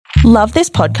Love this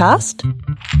podcast?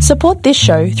 Support this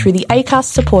show through the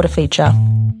Acast supporter feature.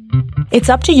 It's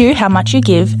up to you how much you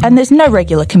give, and there's no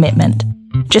regular commitment.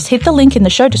 Just hit the link in the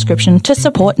show description to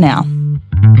support now.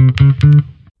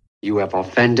 You have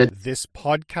offended this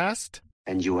podcast,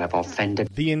 and you have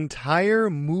offended the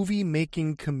entire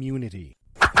movie-making community.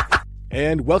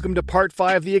 And welcome to part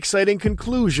 5, the exciting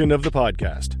conclusion of the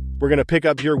podcast. We're going to pick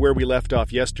up here where we left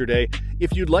off yesterday.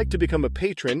 If you'd like to become a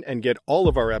patron and get all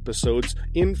of our episodes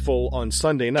in full on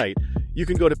Sunday night, you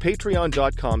can go to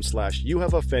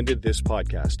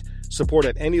patreon.com/youhaveoffendedthispodcast. Support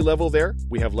at any level there.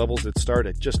 We have levels that start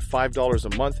at just $5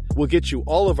 a month. We'll get you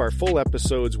all of our full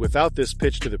episodes without this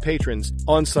pitch to the patrons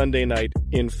on Sunday night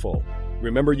in full.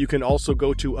 Remember, you can also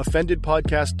go to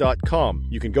offendedpodcast.com.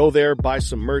 You can go there, buy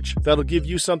some merch. That'll give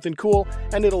you something cool,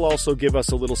 and it'll also give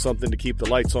us a little something to keep the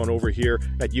lights on over here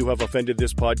at You Have Offended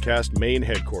This Podcast main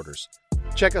headquarters.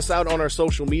 Check us out on our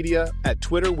social media. At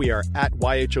Twitter, we are at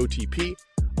YHOTP.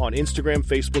 On Instagram,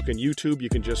 Facebook, and YouTube, you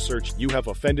can just search You Have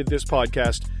Offended This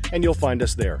Podcast, and you'll find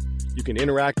us there. You can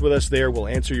interact with us there. We'll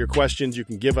answer your questions. You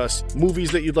can give us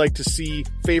movies that you'd like to see,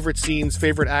 favorite scenes,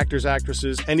 favorite actors,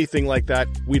 actresses, anything like that.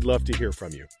 We'd love to hear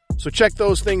from you. So check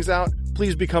those things out.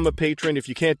 Please become a patron. If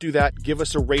you can't do that, give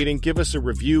us a rating, give us a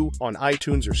review on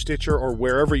iTunes or Stitcher or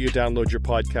wherever you download your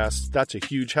podcasts. That's a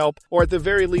huge help. Or at the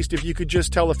very least, if you could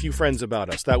just tell a few friends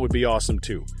about us, that would be awesome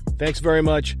too. Thanks very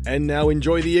much. And now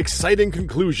enjoy the exciting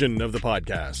conclusion of the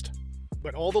podcast.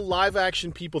 But all the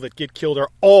live-action people that get killed are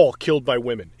all killed by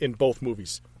women in both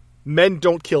movies. Men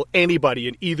don't kill anybody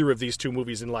in either of these two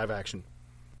movies in live-action.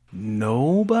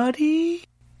 Nobody?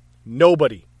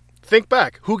 Nobody. Think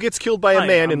back. Who gets killed by a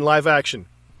man in live-action?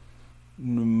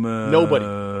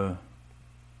 Nobody.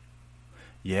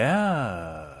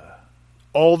 Yeah.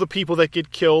 All the people that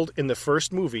get killed in the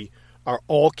first movie are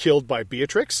all killed by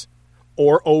Beatrix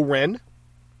or O-Ren.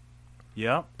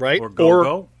 Yeah. Right? Or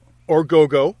Gogo. Or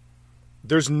Gogo.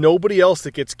 There's nobody else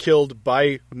that gets killed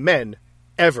by men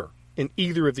ever in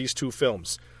either of these two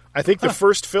films. I think the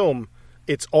first film,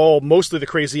 it's all mostly the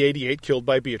Crazy 88 killed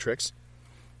by Beatrix.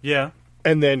 Yeah.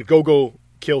 And then Gogo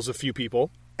kills a few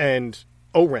people, and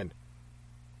O-Ren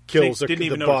kills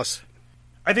the boss.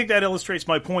 I think that illustrates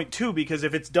my point, too, because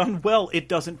if it's done well, it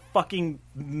doesn't fucking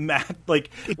matter.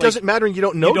 It doesn't matter and you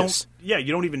don't notice. You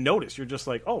don't even notice. You're just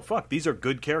like, oh, fuck, these are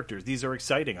good characters. These are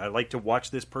exciting. I like to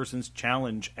watch this person's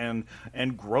challenge and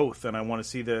growth, and I want to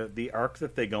see the arc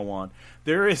that they go on.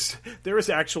 There is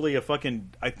actually a fucking,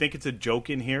 I think it's a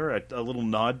joke in here, a little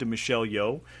nod to Michelle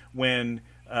Yeoh, when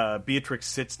Beatrix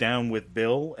sits down with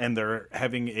Bill, and they're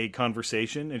having a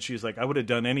conversation, and she's like, I would have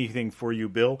done anything for you,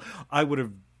 Bill. I would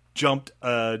have jumped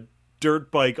a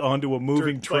dirt bike onto a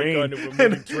moving train. And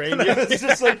it's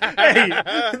just like, hey,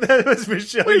 that was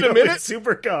Michelle Yeoh,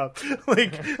 Super Cop.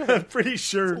 I'm pretty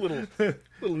sure. It's a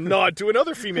little nod to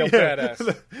another female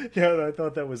badass. Yeah, I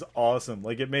thought that was awesome.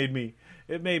 It made me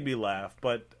laugh.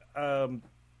 But I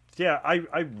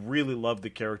really love the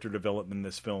character development in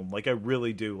this film. I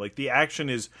really do. The action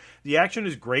is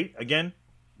great. Again,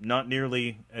 not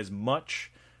nearly as much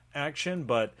action,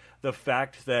 but the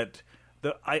fact that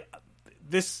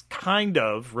this kind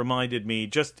of reminded me,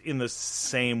 just in the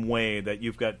same way that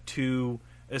you've got two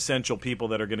essential people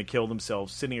that are going to kill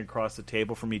themselves sitting across the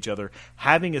table from each other,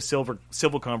 having a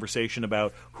civil conversation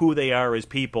about who they are as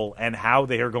people and how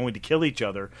they are going to kill each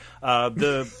other.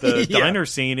 The diner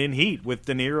scene in Heat with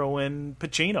De Niro and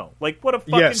Pacino. What a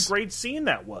fucking great scene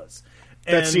that was.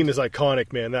 That scene is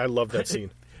iconic, man. I love that scene.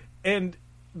 And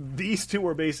these two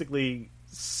are basically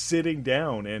sitting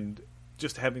down and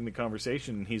just having the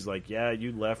conversation, and he's like, yeah,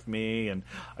 you left me, and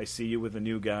I see you with a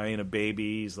new guy and a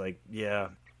baby. He's like, yeah,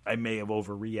 I may have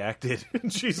overreacted.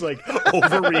 And she's like,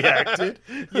 overreacted?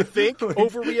 You think?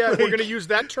 Overreact? We're going to use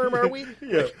that term, are we?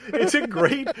 Yeah. It's a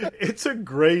great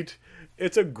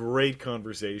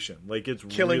conversation. It's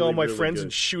killing really, all my really friends good.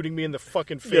 And shooting me in the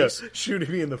fucking face. Yeah,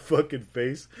 shooting me in the fucking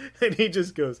face. And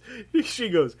she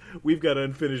goes, we've got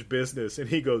unfinished business. And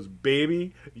he goes,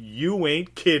 baby, you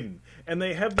ain't kidding. And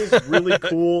they have this really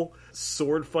cool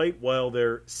sword fight while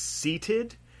they're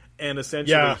seated. And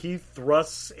essentially he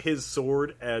thrusts his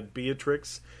sword at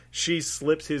Beatrix. She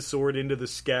slips his sword into the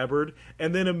scabbard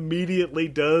and then immediately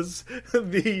does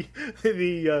the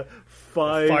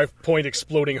 5-point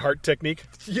exploding heart technique.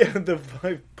 Yeah, the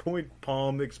 5-point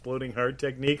palm exploding heart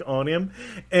technique on him.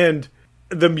 And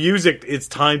the music, it's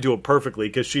timed to it perfectly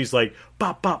because she's like,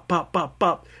 bop, bop, bop, bop,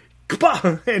 bop,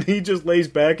 bop. And he just lays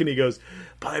back and he goes,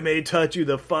 I may taught you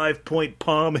the 5-point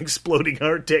palm exploding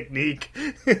heart technique.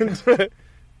 And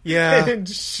yeah. And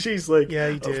she's like, yeah,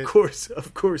 he did.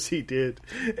 Of course he did.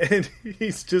 And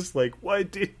he's just like, why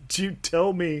didn't you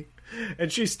tell me?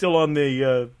 And she's still on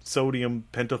the sodium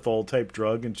pentothal type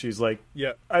drug, and she's like,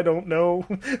 Yeah. I don't know.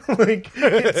 Like,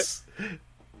 it's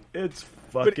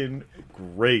fucking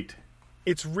great.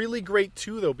 It's really great,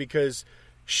 too, though, because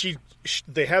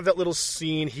they have that little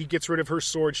scene. He gets rid of her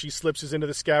sword. She slips his into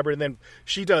the scabbard, and then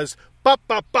she does bop,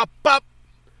 bop, bop, bop.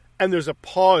 And there's a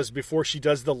pause before she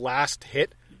does the last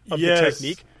hit of the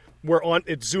technique, where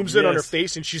it zooms in on her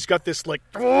face, and she's got this, like,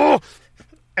 oh!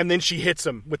 And then she hits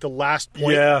him with the last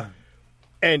point. Yeah.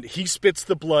 And he spits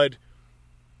the blood.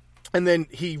 And then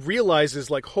he realizes,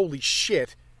 like, holy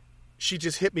shit, she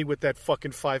just hit me with that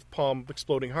fucking 5-palm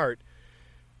exploding heart.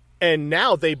 And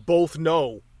now they both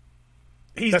know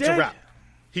He's that's dead. a wrap.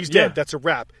 He's dead. That's a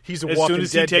wrap. He's a as walking soon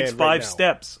as dead he takes man 5 right now.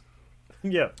 steps.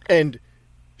 Yeah. And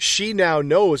she now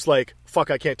knows, like,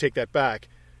 fuck, I can't take that back.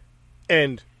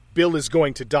 And Bill is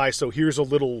going to die, so here's a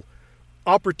little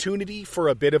opportunity for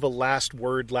a bit of a last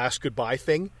word, last goodbye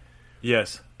thing.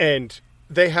 Yes. And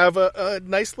they have a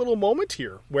nice little moment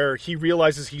here where he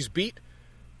realizes he's beat,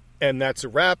 and that's a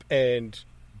wrap, and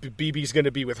BB's going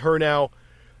to be with her now.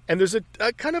 And there's a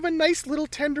kind of a nice little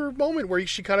tender moment where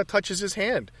she kind of touches his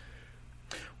hand.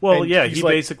 Well, And yeah, he's he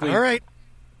like, basically... all right.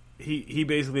 He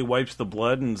basically wipes the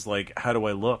blood and is like, how do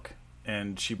I look?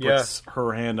 And she puts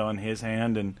her hand on his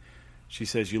hand, and she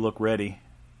says, you look ready.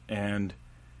 And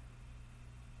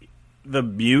the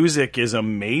music is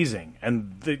amazing.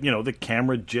 And, the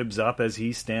camera jibs up as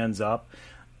he stands up.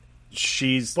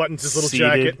 She's Buttons his little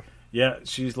seated. jacket. Yeah,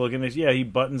 she's looking at... Yeah, he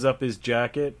buttons up his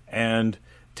jacket and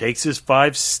takes his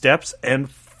 5 steps and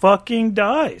fucking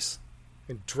dies.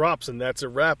 And drops, and that's a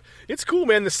wrap. It's cool,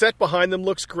 man. The set behind them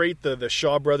looks great. The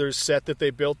Shaw Brothers set that they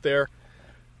built there.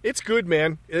 It's good,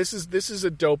 man. This is a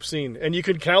dope scene. And you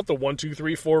can count the 1, 2,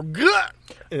 3, 4.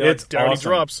 It's down awesome. he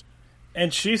drops.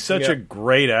 And she's such a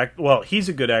great actor. Well, he's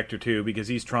a good actor, too, because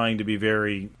he's trying to be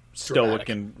very stoic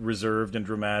and reserved and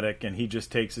dramatic, and he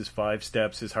just takes his 5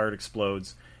 steps, his heart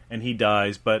explodes, and he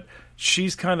dies. But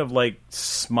she's kind of, like,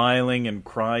 smiling and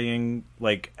crying,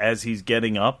 like, as he's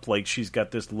getting up. Like, she's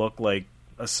got this look, like,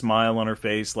 a smile on her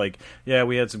face, like, yeah,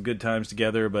 we had some good times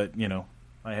together, but,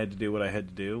 I had to do what I had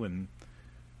to do, and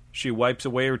she wipes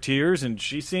away her tears, and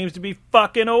she seems to be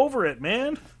fucking over it,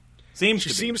 man. She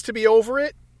seems to be over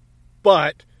it,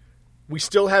 but we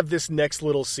still have this next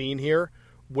little scene here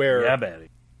where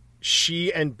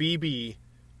she and BB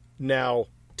now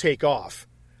take off.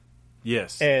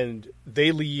 Yes. And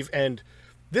they leave, and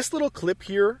this little clip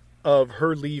here of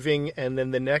her leaving, and then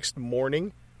the next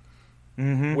morning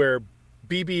where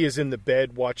BB is in the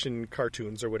bed watching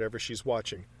cartoons or whatever she's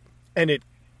watching, and it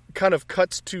kind of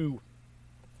cuts to,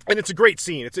 and it's a great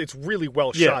scene. It's really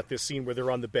well shot, this scene where they're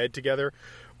on the bed together,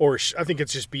 or I think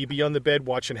it's just BB on the bed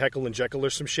watching Heckle and Jekyll or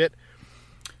some shit.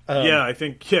 I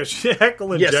think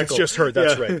Heckle and Jekyll. Yes, it's just her.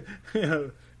 That's right. Yeah.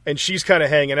 And she's kind of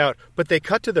hanging out, but they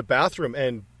cut to the bathroom,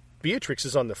 and Beatrix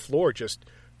is on the floor just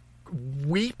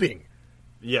weeping.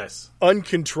 Yes.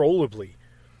 Uncontrollably.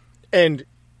 And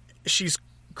she's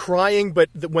crying, but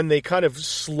when they kind of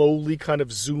slowly kind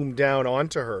of zoom down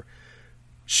onto her,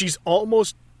 she's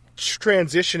almost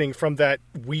transitioning from that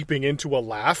weeping into a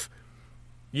laugh.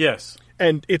 Yes.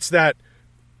 And it's that,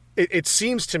 it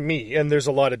seems to me, and there's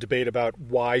a lot of debate about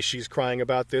why she's crying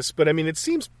about this, but I mean, it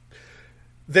seems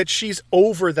that she's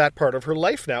over that part of her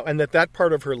life now, and that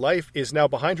part of her life is now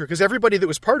behind her, because everybody that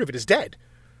was part of it is dead.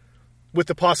 With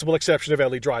the possible exception of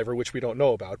Ellie Driver, which we don't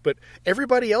know about, but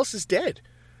everybody else is dead.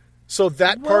 So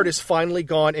that part is finally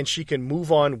gone, and she can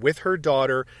move on with her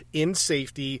daughter in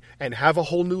safety and have a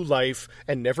whole new life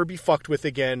and never be fucked with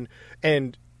again.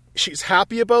 And she's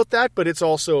happy about that, but it's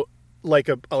also like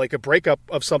a breakup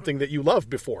of something that you loved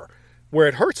before, where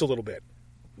it hurts a little bit.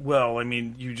 Well, I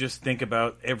mean, you just think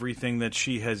about everything that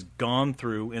she has gone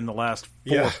through in the last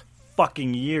 4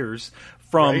 fucking years,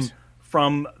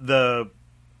 from the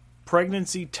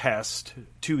pregnancy test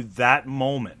to that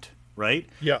moment, right?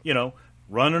 Yeah.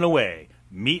 Running away,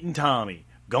 meeting Tommy,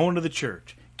 going to the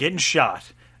church, getting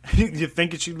shot. You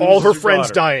think she loses all her her friends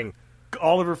daughter. dying.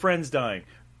 All of her friends dying.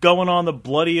 Going on the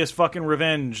bloodiest fucking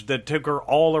revenge that took her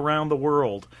all around the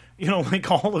world. Like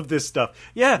all of this stuff.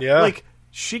 Yeah. Like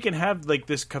she can have like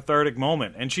this cathartic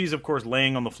moment. And she's, of course,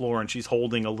 laying on the floor and she's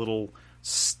holding a little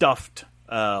stuffed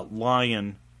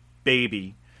lion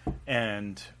baby.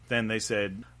 And then they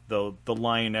said the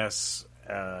lioness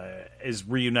is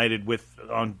reunited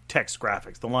on text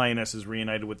graphics. The lioness is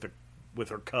reunited with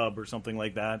her cub or something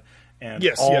like that, and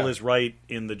all is right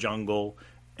in the jungle,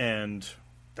 and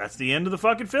that's the end of the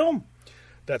fucking film.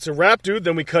 That's a wrap, dude.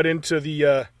 Then we cut into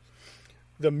the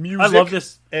music. I love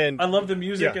this, and I love the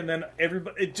music, and then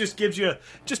everybody. It just gives you,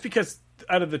 just because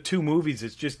out of the two movies,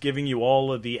 it's just giving you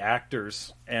all of the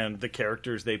actors and the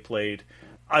characters they played.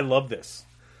 I love this.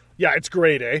 Yeah, it's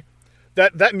great, eh?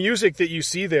 That music that you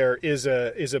see there is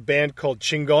a band called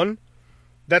Chingon.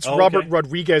 That's Robert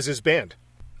Rodriguez's band.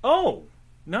 Oh,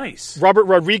 nice. Robert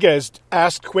Rodriguez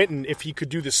asked Quentin if he could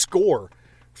do the score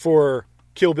for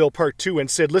Kill Bill Part 2 and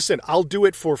said, listen, I'll do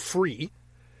it for free.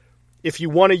 If you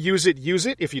want to use it, use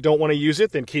it. If you don't want to use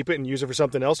it, then keep it and use it for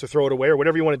something else or throw it away or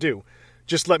whatever you want to do.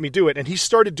 Just let me do it. And he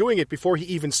started doing it before he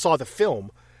even saw the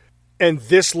film. And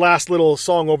this last little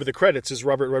song over the credits is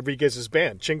Robert Rodriguez's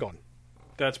band, Chingon.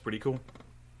 That's pretty cool.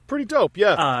 Pretty dope,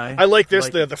 yeah. I like this.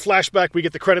 The flashback, we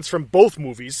get the credits from both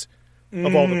movies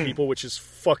of all the people, which is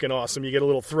fucking awesome. You get a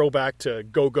little throwback to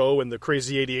Go-Go and the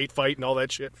Crazy 88 fight and all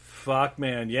that shit. Fuck,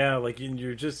 man. Yeah, like,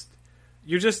 you're just,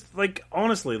 like,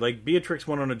 honestly, like, Beatrix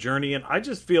went on a journey, and I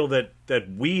just feel that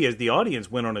we, as the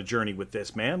audience, went on a journey with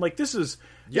this, man. Like, this is,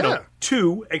 you know,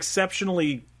 two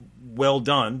exceptionally well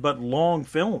done, but long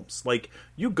films. Like,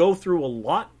 you go through a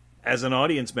lot as an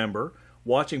audience member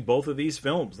watching both of these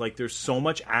films. Like, there's so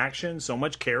much action, so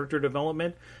much character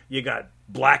development. You got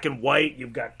black and white,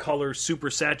 you've got color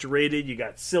super saturated, you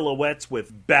got silhouettes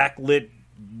with backlit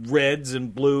reds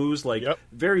and blues, like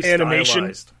very animation.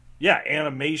 Stylized. Yeah,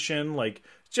 animation, like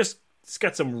it's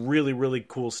got some really, really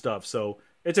cool stuff. So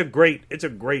it's a great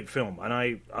film, and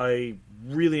I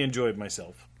really enjoyed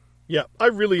myself. Yeah, I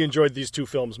really enjoyed these two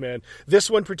films, man. This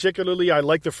one particularly, I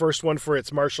like the first one for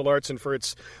its martial arts and for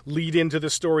its lead into the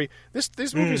story.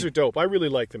 These movies are dope. I really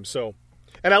like them. So,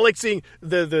 and I like seeing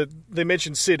they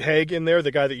mentioned Sid Haig in there,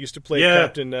 the guy that used to play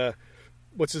Captain.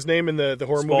 What's his name in the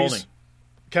horror movies?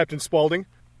 Captain Spaulding.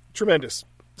 Tremendous.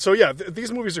 So yeah,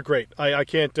 these movies are great. I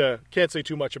can't say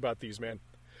too much about these, man.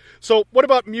 So, what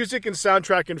about music and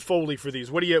soundtrack and Foley for these?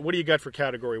 What do you got for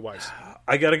category wise?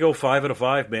 I got to go 5 out of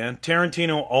 5, man.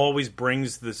 Tarantino always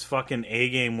brings this fucking A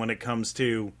game when it comes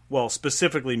to, well,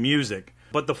 specifically music.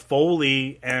 But the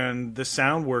Foley and the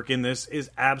sound work in this is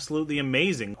absolutely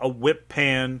amazing. A whip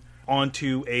pan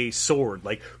onto a sword,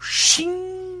 like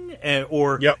shing,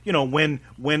 or you know,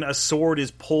 when a sword is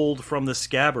pulled from the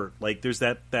scabbard, like there's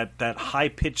that high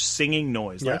pitched singing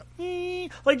noise,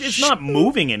 like it's not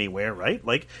moving anywhere, right?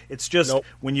 Like it's just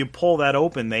when you pull that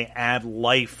open, they add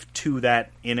life to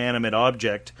that inanimate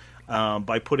object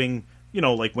by putting, you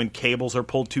know, like when cables are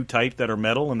pulled too tight that are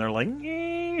metal and they're like,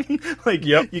 like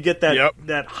you get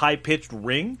that high pitched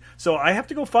ring. So I have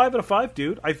to go 5 out of 5,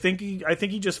 dude. I think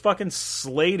he just fucking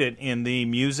slayed it in the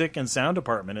music and sound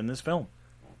department in this film.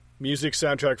 Music,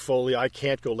 soundtrack, Foley. I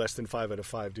can't go less than 5 out of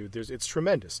 5, dude. It's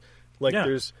tremendous. Like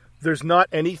there's not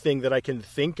anything that I can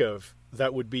think of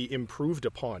that would be improved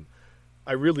upon.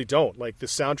 I really don't. Like, the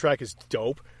soundtrack is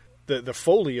dope. The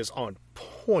Foley is on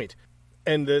point.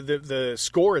 And the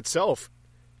score itself,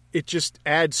 it just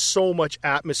adds so much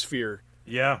atmosphere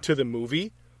to the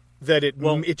movie that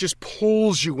it just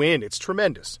pulls you in. It's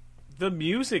tremendous. The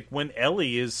music, when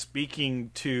Ellie is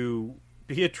speaking to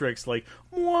Beatrix, like,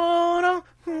 wanna,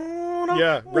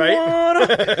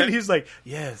 and he's like,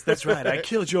 yes, that's right, I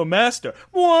killed your master.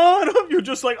 You're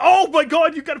just like, oh my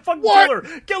god, you gotta fucking kill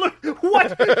her.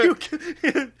 What?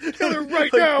 Kill her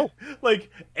right now. Like,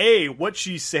 what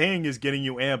she's saying is getting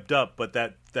you amped up, but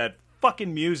that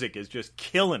fucking music is just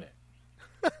killing it.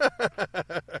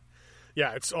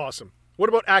 Yeah, it's awesome. What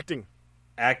about acting?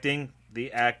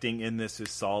 The acting in this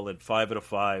is solid. 5 out of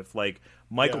 5. Like,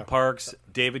 Michael Parks,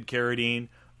 David Carradine,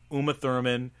 Uma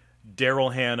Thurman,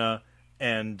 Daryl Hannah,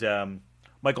 and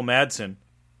Michael Madsen,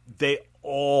 they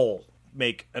all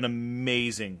make an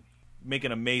amazing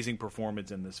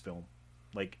performance in this film.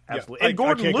 Like, absolutely. And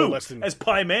Gordon Liu as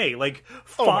Pai Mei, like,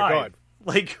 5. Oh my god.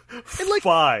 Like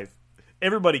 5.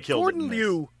 Everybody killed Gordon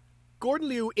Liu. Gordon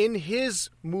Liu, in his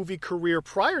movie career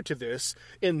prior to this,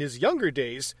 in his younger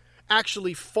days,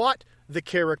 actually fought the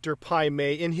character Pai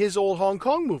Mei in his old Hong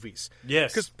Kong movies.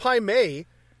 Yes. Because Pai Mei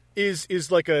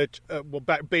is like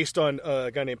based on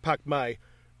a guy named Pak Mai,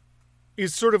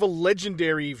 is sort of a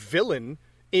legendary villain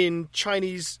in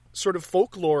Chinese sort of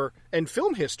folklore and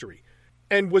film history,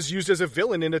 and was used as a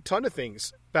villain in a ton of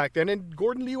things back then. And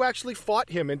Gordon Liu actually fought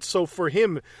him. And so for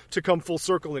him to come full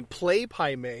circle and play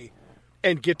Pai Mei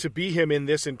and get to be him in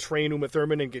this and train Uma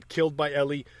Thurman and get killed by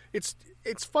Ellie, it's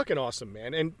fucking awesome,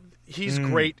 man. And he's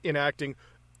great in acting.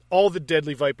 All the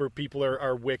Deadly Viper people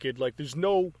are wicked. Like, there's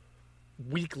no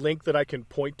weak link that I can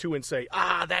point to and say,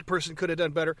 that person could have done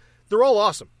better. They're all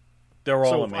awesome. They're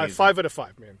all amazing. 5 out of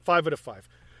 5, man. 5 out of 5.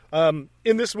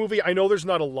 In this movie, I know there's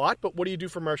not a lot, but what do you do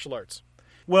for martial arts?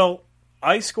 Well,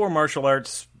 I score martial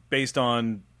arts based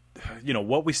on, you know,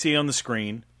 what we see on the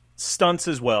screen. Stunts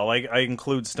as well. I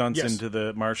include stunts into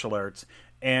the martial arts.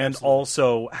 and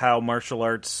also how martial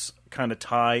arts kind of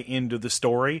tie into the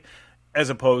story, as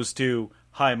opposed to,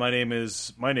 hi, my name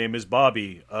is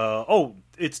Bobby.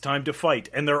 It's time to fight,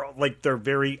 and they're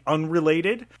very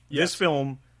unrelated. Yes. This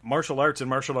film, martial arts and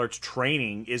martial arts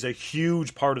training is a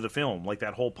huge part of the film, like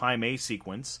that whole Pai Mei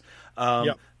sequence.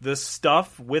 The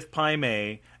stuff with Pai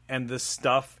Mei and the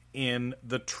stuff in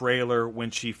the trailer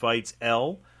when she fights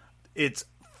Elle, it's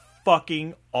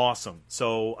fucking awesome.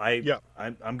 So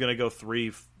I'm gonna go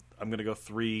 3. I'm gonna go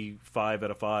 3 5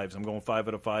 out of 5s. I'm going 5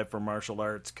 out of 5 for martial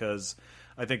arts because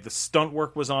I think the stunt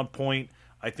work was on point.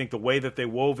 I think the way that they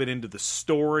wove it into the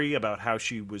story about how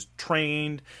she was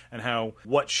trained and how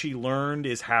what she learned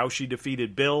is how she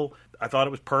defeated Bill, I thought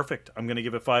it was perfect. I'm going to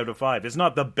give it 5 out of 5. It's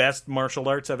not the best martial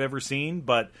arts I've ever seen,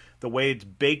 but the way it's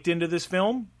baked into this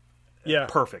film,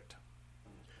 perfect.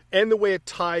 And the way it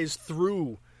ties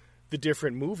through the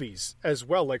different movies as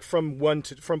well, like from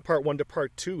part 1 to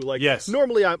part 2. Like, yes.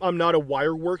 Normally I'm not a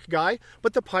wire work guy,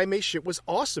 but the Pai Mei shit was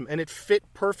awesome, and it fit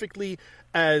perfectly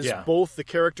as both the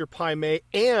character Pai Mei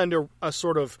and a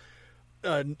sort of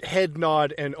head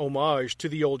nod and homage to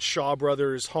the old Shaw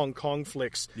Brothers Hong Kong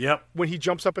flicks. Yep. When he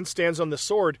jumps up and stands on the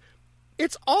sword,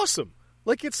 it's awesome.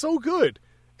 Like, it's so good.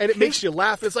 And it makes you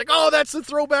laugh. It's like, oh, that's a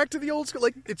throwback to the old school.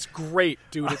 Like, it's great,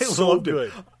 dude. It's so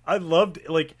good. I loved it.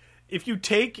 Like, if you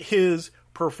take his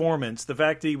performance, the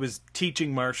fact that he was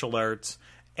teaching martial arts,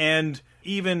 and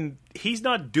even he's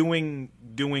not doing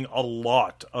a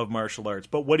lot of martial arts,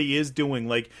 but what he is doing,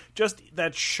 like just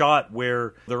that shot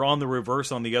where they're on the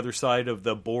reverse on the other side of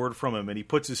the board from him, and he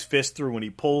puts his fist through and he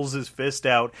pulls his fist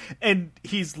out, and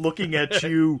he's looking at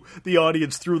you, the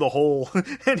audience, through the hole,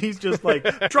 and he's just like,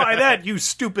 try that, you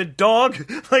stupid dog.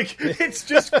 Like, it's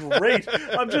just great.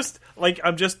 I'm just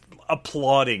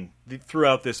applauding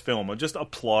throughout this film. I'm just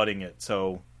applauding it.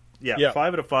 So yeah,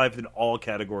 5 out of 5 in all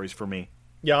categories for me.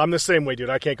 Yeah, I'm the same way, dude.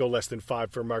 I can't go less than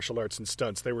 5 for martial arts and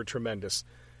stunts. They were tremendous.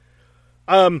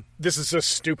 This is a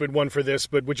stupid one for this,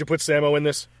 but would you put Sammo in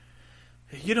this?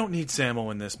 You don't need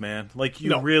Sammo in this, man. Like,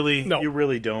 you really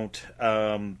don't.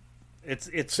 It's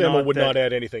Sammo would not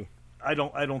add anything. I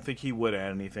don't think he would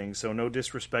add anything. So no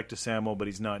disrespect to Sammo, but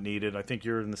he's not needed. I think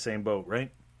you're in the same boat, right?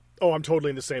 Oh, I'm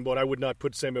totally in the same boat. I would not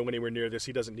put Sammo anywhere near this.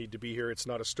 He doesn't need to be here. It's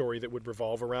not a story that would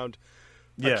revolve around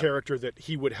a character that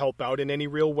he would help out in any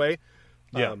real way.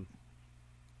 Yeah.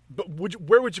 But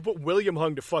where would you put William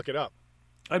Hung to fuck it up?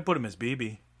 I'd put him as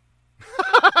BB.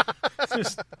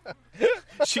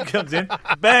 She comes in,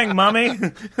 bang, mommy.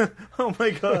 Oh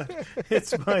my god,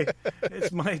 it's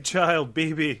my child,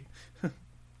 BB.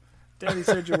 Daddy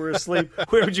said you were asleep.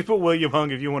 Where would you put William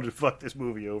Hung if you wanted to fuck this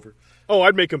movie over? Oh,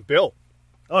 I'd make him Bill.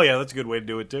 Oh yeah, that's a good way to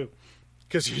do it too.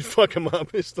 Because you'd fuck him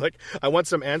up. It's like, I want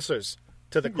some answers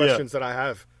to the questions that I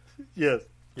have. Yes.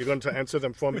 You're going to answer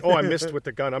them for me. Oh, I missed with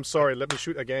the gun. I'm sorry. Let me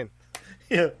shoot again.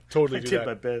 Yeah. Totally I do did that.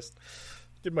 my best.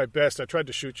 Did my best. I tried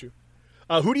to shoot you.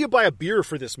 Who do you buy a beer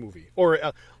for this movie? Or,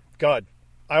 God,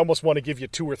 I almost want to give you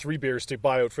 2 or 3 beers to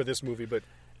buy out for this movie, but...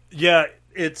 Yeah,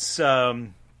 it's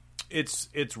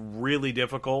really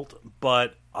difficult,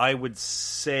 but I would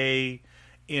say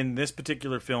in this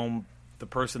particular film, the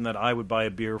person that I would buy a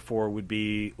beer for would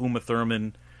be Uma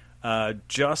Thurman,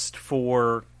 just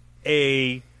for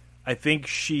I think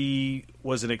she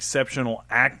was an exceptional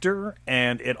actor,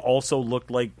 and it also looked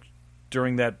like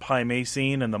during that Pai Mei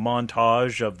scene and the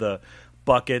montage of the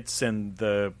buckets and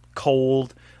the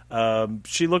cold,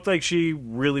 she looked like she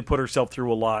really put herself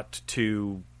through a lot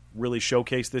to really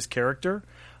showcase this character.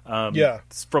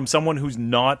 From someone who's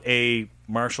not a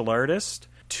martial artist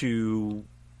to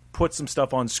put some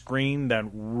stuff on screen that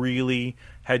really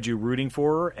had you rooting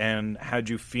for her and had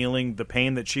you feeling the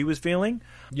pain that she was feeling.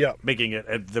 Yeah. Making it,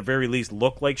 at the very least,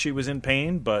 look like she was in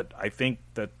pain, but I think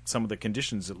that some of the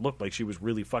conditions, it looked like she was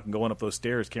really fucking going up those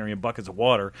stairs carrying buckets of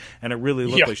water, and it really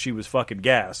looked like she was fucking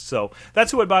gassed. So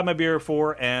that's who I'd buy my beer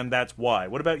for, and that's why.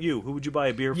 What about you? Who would you buy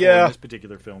a beer for in this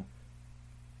particular film?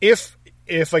 If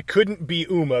I couldn't be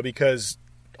Uma, because...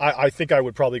 I think I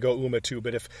would probably go Uma too,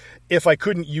 but if I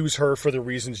couldn't use her for the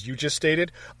reasons you just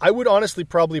stated, I would honestly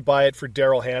probably buy it for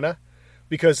Daryl Hannah,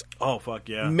 because oh fuck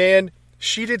yeah, man,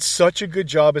 she did such a good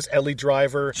job as Ellie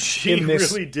Driver. She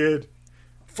really did.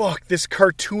 Fuck, this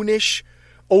cartoonish,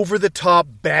 over the top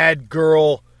bad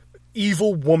girl,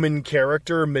 evil woman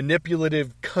character,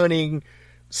 manipulative, cunning,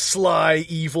 sly,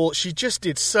 evil. She just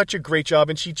did such a great job,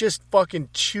 and she just fucking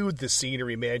chewed the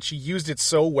scenery, man. She used it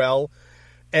so well.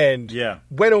 And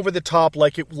went over the top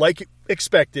like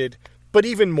expected, but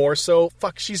even more so.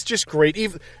 Fuck, she's just great.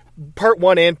 Even part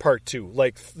 1 and part 2,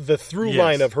 like the through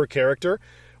line of her character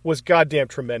was goddamn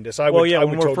tremendous. I would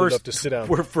totally love to sit down.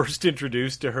 We're first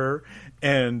introduced to her,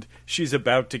 and she's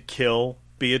about to kill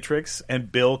Beatrix,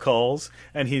 and Bill calls,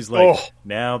 and he's like, Oh.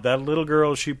 "Now that little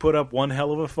girl, she put up one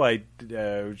hell of a fight.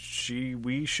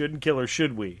 We shouldn't kill her,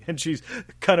 should we?" And she's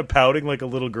kind of pouting like a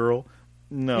little girl.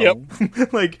 No,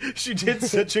 Yep. like she did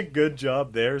such a good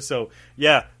job there. So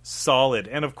yeah, solid.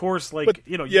 And of course, like But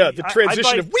the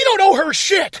transition of we don't owe her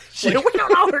shit. we don't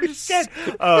know her shit.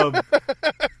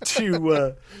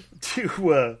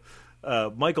 To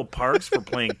Michael Parks for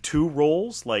playing two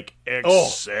roles like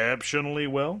exceptionally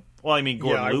well. Well, I mean,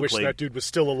 Gordon I Liu wish played. that dude was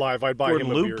still alive. I'd buy Gordon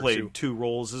him a Liu beer played too. two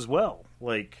roles as well.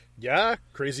 Like Yeah,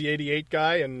 Crazy 88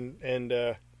 guy and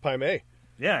Pai Mei.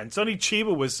 yeah, and Sonny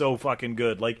Chiba was so fucking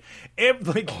good. Like,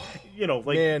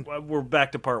 man. we're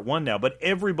back to part one now, but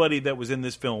everybody that was in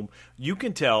this film, you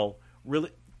can tell,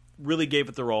 really gave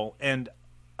it their all. And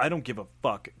I don't give a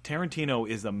fuck. Tarantino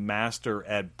is a master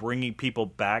at bringing people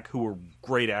back who were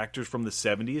great actors from the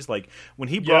 70s. Like, when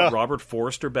he brought Robert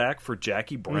Forster back for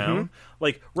Jackie Brown,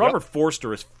 like, Robert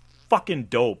Forster is fucking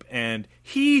dope, and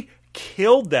he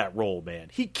killed that role, man.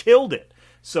 He killed it.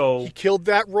 So He killed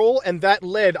that role, and that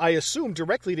led, I assume,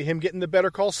 directly to him getting the Better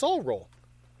Call Saul role.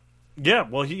 yeah,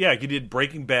 well, he did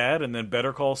Breaking Bad and then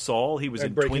Better Call Saul. He was And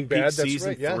in Breaking Twin Bad, Peaks that's season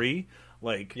right, yeah. 3.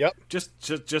 Like, Yep.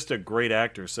 just a great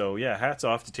actor. So yeah, hats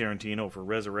off to Tarantino for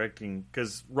resurrecting.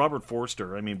 Because Robert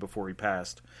Forster, I mean, before he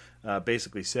passed,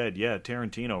 basically said, "Yeah,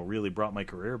 Tarantino really brought my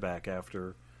career back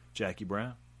after Jackie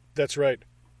Brown." That's right.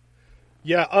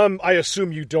 Yeah, I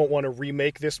assume you don't want to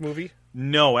remake this movie?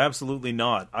 No, absolutely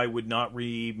not. I would not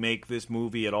remake this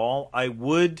movie at all.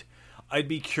 I'd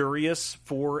be curious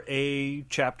for a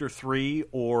Chapter 3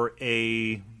 or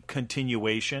a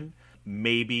continuation.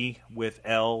 Maybe with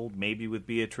Elle, maybe with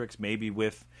Beatrix, maybe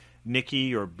with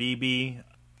Nikki or Bibi.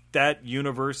 That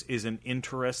universe is an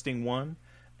interesting one,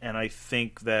 and I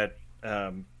think that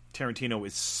Tarantino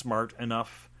is smart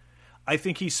enough. I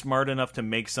think he's smart enough to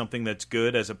make something that's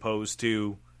good as opposed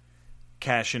to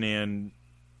cashing in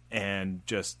and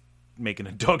just making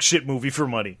a dog shit movie for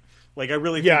money. Like, I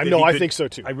really think I think so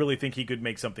too. I really think he could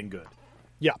make something good.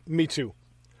 Yeah, me too.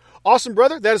 Awesome,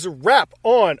 brother. That is a wrap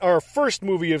on our first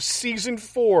movie of Season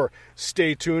 4.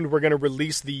 Stay tuned. We're going to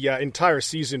release the entire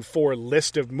Season 4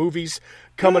 list of movies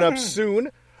coming up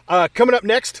soon. Coming up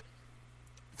next,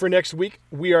 for next week,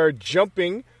 we are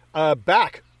jumping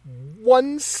back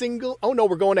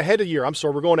we're going ahead a year. I'm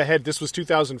sorry, we're going ahead. This was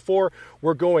 2004.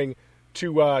 We're going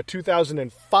to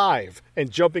 2005 and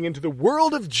jumping into the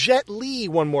world of Jet Li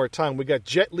one more time. We got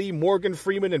Jet Li, Morgan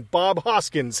Freeman, and Bob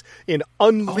Hoskins in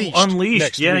Unleashed.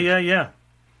 Next week, Yeah.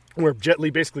 where Jet Li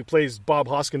basically plays Bob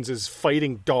Hoskins'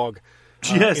 fighting dog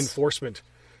enforcement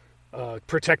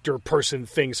protector person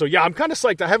thing. So yeah, I'm kind of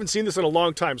psyched. I haven't seen this in a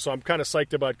long time, so I'm kind of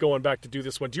psyched about going back to do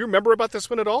this one. Do you remember about this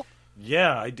one at all?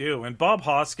 Yeah, I do. And Bob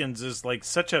Hoskins is like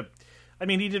such a... I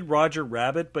mean, he did Roger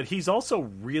Rabbit, but he's also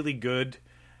really good...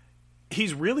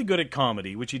 He's really good at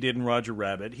comedy, which he did in Roger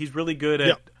Rabbit. He's really good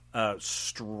at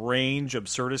strange,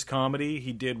 absurdist comedy.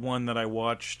 He did one that I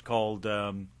watched called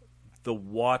The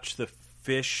Watch, the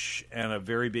Fish, and a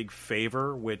Very Big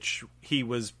Favor, which he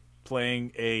was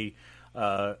playing a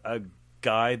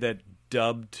guy that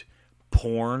dubbed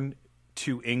porn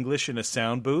to English in a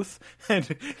sound booth, and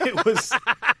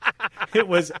it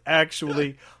was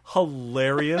actually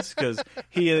hilarious because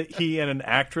he and an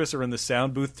actress are in the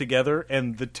sound booth together,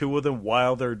 and the two of them,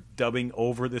 while they're dubbing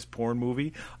over this porn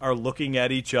movie, are looking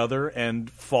at each other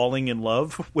and falling in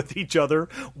love with each other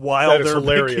while That is they're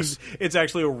hilarious. it's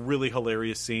actually a really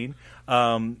hilarious scene.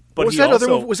 But was that other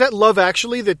movie? Was that Love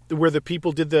Actually, where the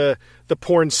people did the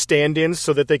porn stand-ins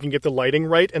so that they can get the lighting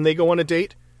right and they go on a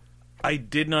date? I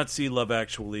did not see Love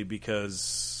Actually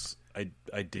because I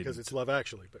didn't. Because it's Love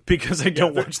Actually. But Because I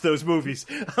don't watch those movies.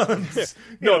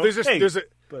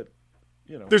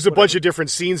 there's a bunch of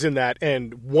different scenes in that,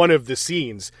 and one of the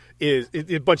scenes is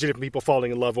a bunch of different people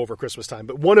falling in love over Christmas time.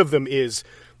 But one of them is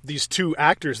these two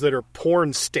actors that are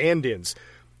porn stand-ins,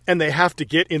 and they have to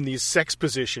get in these sex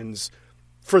positions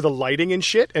for the lighting and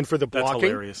shit, and for the That's blocking.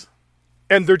 hilarious.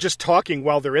 And they're just talking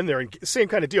while they're in there, and same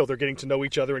kind of deal. They're getting to know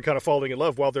each other and kind of falling in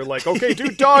love while they're like, okay, do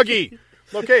doggy.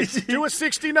 Okay, do a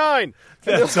 69.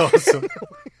 That's awesome.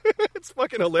 It's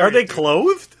fucking hilarious. Are they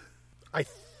clothed? I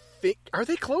think. Are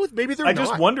they clothed? Maybe they're I not.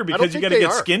 just wonder I don't because you think got to they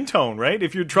get are. skin tone, right?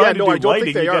 If you're trying no, to I do don't think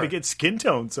lighting, they you got are. to get skin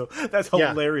tone. So that's Yeah.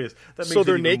 hilarious. That makes So it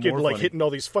they're even naked, more like funny. hitting all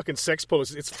these fucking sex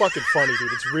poses. It's fucking funny,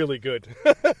 dude. It's really good.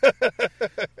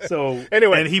 So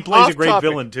Anyway, and he plays off a great topic.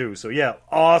 villain too. So yeah,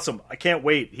 awesome. I can't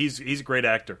wait. He's a great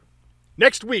actor.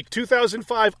 Next week,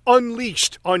 2005,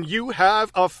 Unleashed on You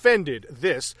Have Offended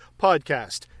This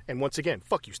Podcast. And once again,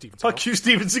 fuck you, Steven Seagal. Fuck you,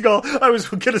 Steven Seagal. I was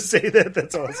going to say that.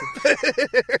 That's awesome.